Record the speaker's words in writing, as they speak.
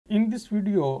In this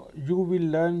video, you will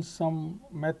learn some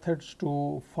methods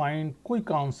to find quick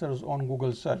answers on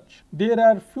Google search. There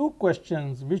are few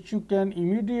questions which you can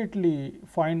immediately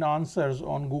find answers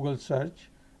on Google search,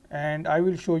 and I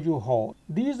will show you how.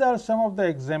 These are some of the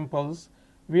examples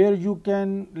where you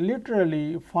can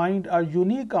literally find a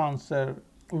unique answer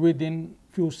within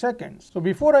few seconds. So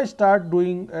before I start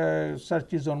doing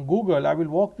searches on Google, I will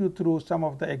walk you through some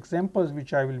of the examples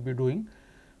which I will be doing.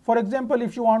 For example,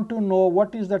 if you want to know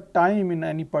what is the time in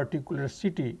any particular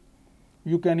city,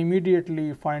 you can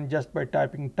immediately find just by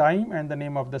typing time and the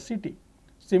name of the city.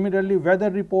 Similarly, weather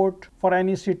report for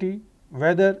any city,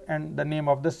 weather and the name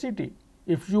of the city.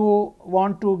 If you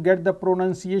want to get the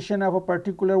pronunciation of a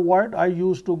particular word, I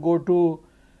used to go to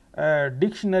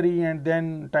dictionary and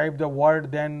then type the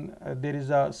word, then there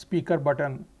is a speaker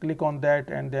button, click on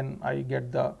that, and then I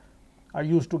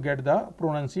used to get the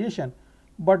pronunciation.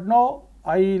 But now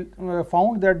I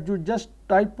found that you just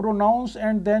type pronounce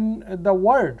and then the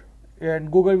word,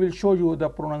 and Google will show you the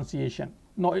pronunciation.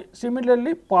 Now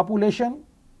similarly, population,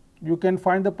 you can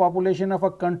find the population of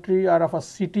a country or of a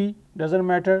city, doesn't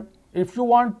matter. If you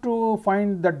want to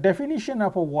find the definition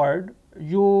of a word,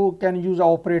 you can use an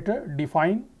operator,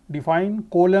 define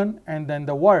colon and then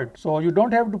the word. So you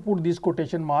don't have to put these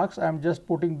quotation marks. I am just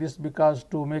putting this because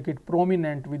to make it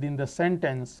prominent within the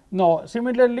sentence. Now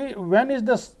similarly, when is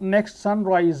the next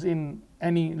sunrise in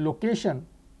any location?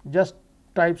 Just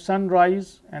type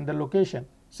sunrise and the location.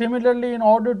 Similarly, in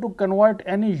order to convert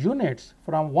any units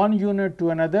from one unit to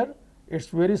another, it's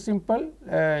very simple.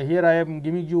 Here I am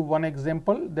giving you one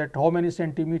example that how many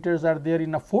centimeters are there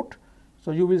in a foot.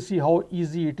 So you will see how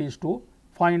easy it is to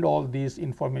find all these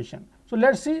information. So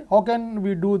let's see how can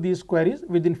we do these queries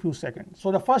within few seconds. So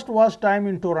the first was time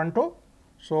in Toronto.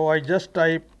 So I just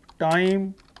type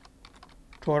time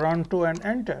Toronto and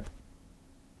enter,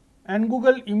 and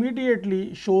Google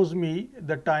immediately shows me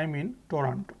the time in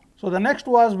Toronto. So the next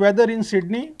was weather in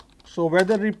Sydney. So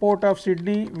weather report of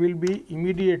Sydney will be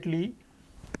immediately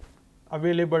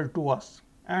available to us,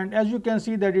 and as you can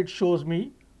see that it shows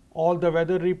me all the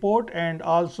weather report, and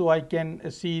also I can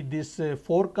see this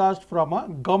forecast from a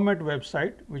government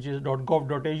website which is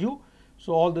 .gov.au.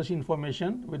 So all this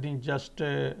information within just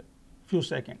a few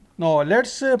seconds. Now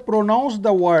let's pronounce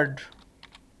the word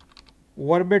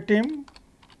verbatim,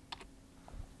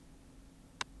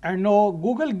 and now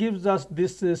Google gives us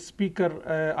this speaker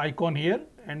icon here,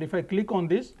 and if I click on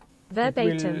this,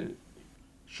 verbatim, it will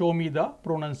show me the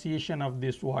pronunciation of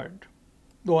this word.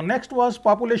 The next was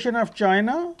population of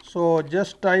China. So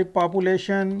just type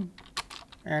population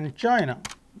and China,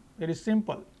 very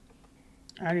simple,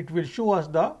 and it will show us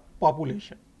the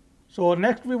population. So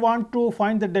next we want to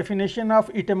find the definition of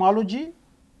etymology.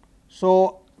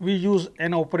 So we use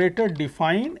an operator,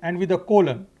 define, and with a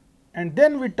colon, and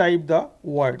then we type the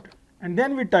word,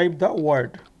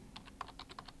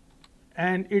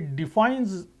 and it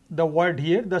defines the word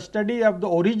here, the study of the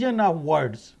origin of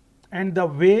words and the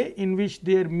way in which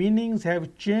their meanings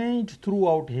have changed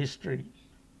throughout history.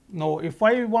 Now if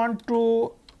I want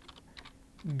to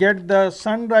get the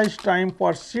sunrise time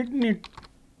for Sydney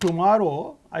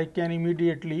tomorrow, I can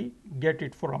immediately get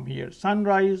it from here,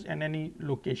 sunrise and any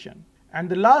location. And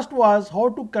the last was how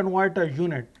to convert a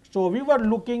unit. So we were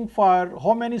looking for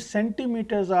how many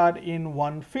centimeters are in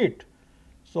 1 feet.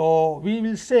 So we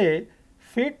will say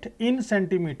feet in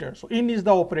centimeters. So in is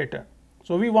the operator.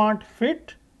 So we want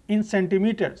feet in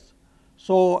centimeters.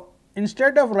 So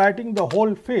instead of writing the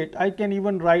whole feet, I can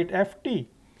even write ft,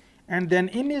 and then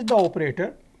in is the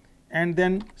operator and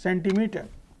then centimeter,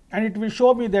 and it will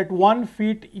show me that 1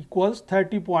 feet equals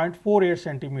 30.48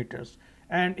 centimeters.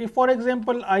 And if for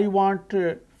example I want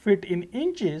feet in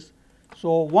inches,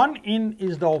 so 1 in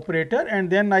is the operator and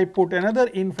then I put another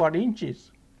in for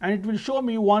inches, and it will show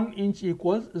me 1 inch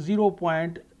equals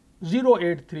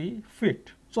 0.083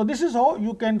 feet. So this is how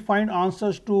you can find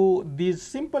answers to these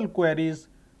simple queries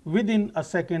within a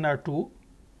second or two.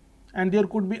 And there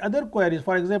could be other queries,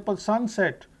 for example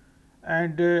sunset,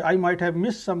 and I might have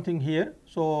missed something here,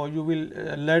 so you will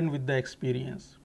learn with the experience.